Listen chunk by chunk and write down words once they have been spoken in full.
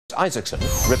Isakson,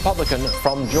 Republican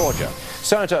from Georgia.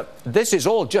 Senator, this is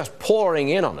all just pouring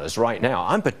in on us right now.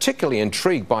 I'm particularly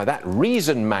intrigued by that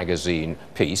Reason magazine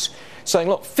piece saying,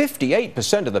 look,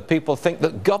 58% of the people think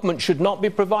that government should not be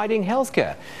providing health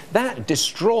care. That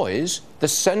destroys the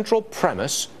central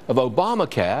premise of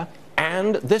Obamacare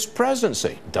and this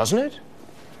presidency, doesn't it?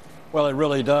 Well, it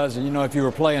really does. And, you know, if you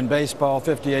were playing baseball,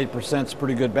 58% is a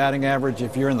pretty good batting average.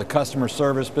 If you're in the customer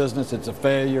service business, it's a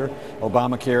failure.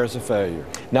 Obamacare is a failure.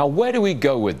 Now, where do we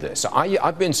go with this?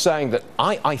 I've been saying that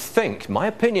I think, my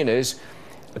opinion is,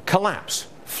 collapse,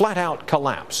 flat-out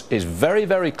collapse, is very,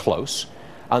 very close,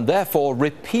 and therefore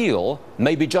repeal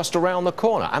may be just around the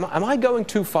corner. Am I going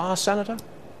too far, Senator?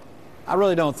 I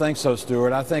really don't think so,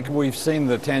 Stuart. I think we've seen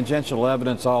the tangential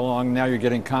evidence all along. Now you're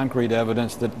getting concrete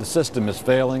evidence that the system is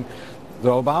failing. The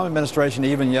Obama administration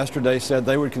even yesterday said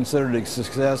they would consider it a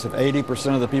success if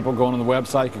 80% of the people going on the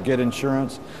website could get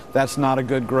insurance. That's not a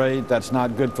good grade. That's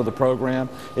not good for the program.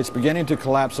 It's beginning to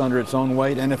collapse under its own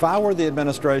weight. And if I were the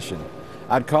administration,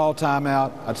 I'd call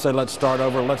timeout. I'd say, let's start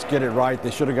over. Let's get it right.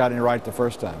 They should have gotten it right the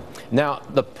first time. Now,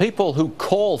 the people who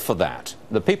call for that,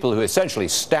 the people who essentially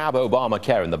stab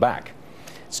Obamacare in the back,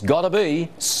 it's got to be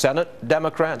Senate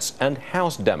Democrats and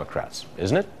House Democrats,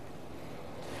 isn't it?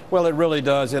 Well, it really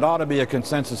does. It ought to be a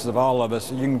consensus of all of us.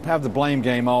 You can have the blame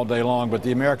game all day long, but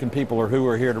the American people are who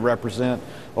we're here to represent.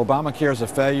 Obamacare is a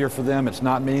failure for them. It's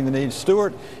not meeting the needs.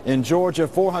 Stuart, in Georgia,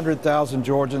 400,000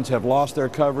 Georgians have lost their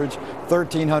coverage.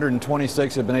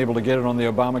 1,326 have been able to get it on the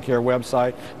Obamacare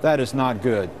website. That is not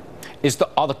good.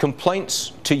 Are the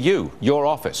complaints to you, your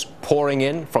office, pouring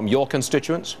in from your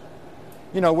constituents?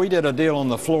 You know, we did a deal on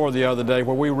the floor the other day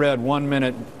where we read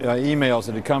 1-minute emails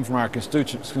that had come from our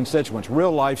constituents,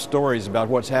 real life stories about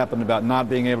what's happened, about not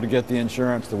being able to get the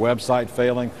insurance, the website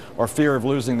failing, or fear of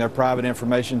losing their private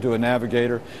information to a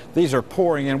navigator. These are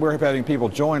pouring in. We're having people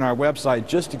join our website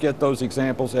just to get those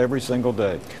examples every single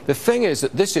day. The thing is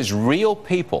that this is real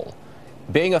people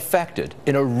being affected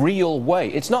in a real way.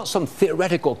 It's not some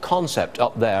theoretical concept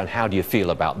up there and how do you feel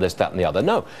about this, that, and the other.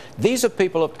 No, these are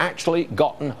people who have actually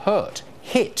gotten hurt,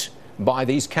 hit by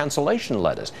these cancellation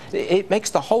letters. It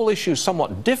makes the whole issue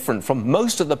somewhat different from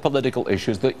most of the political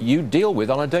issues that you deal with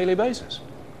on a daily basis.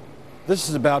 This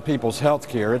is about people's health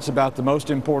care. It's about the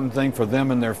most important thing for them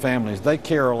and their families. They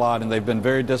care a lot, and they've been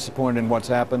very disappointed in what's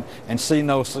happened and see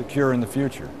no cure in the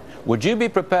future. Would you be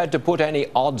prepared to put any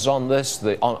odds on this,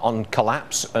 on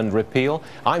collapse and repeal?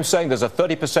 I'm saying there's a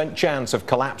 30% chance of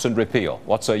collapse and repeal.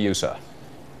 What say you, sir?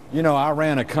 You know, I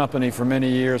ran a company for many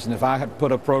years, and if I had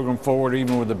put a program forward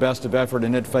even with the best of effort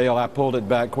and it failed, I pulled it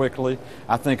back quickly.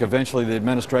 I think eventually the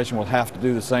administration will have to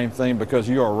do the same thing because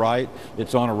you are right.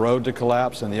 It's on a road to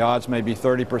collapse, and the odds may be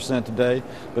 30% today.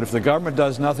 But if the government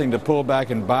does nothing to pull back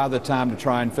and buy the time to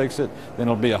try and fix it, then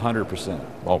it'll be 100%.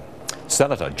 Well,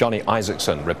 Senator Johnny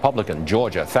Isakson, Republican,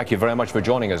 Georgia, thank you very much for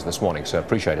joining us this morning, sir.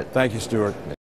 Appreciate it. Thank you, Stuart.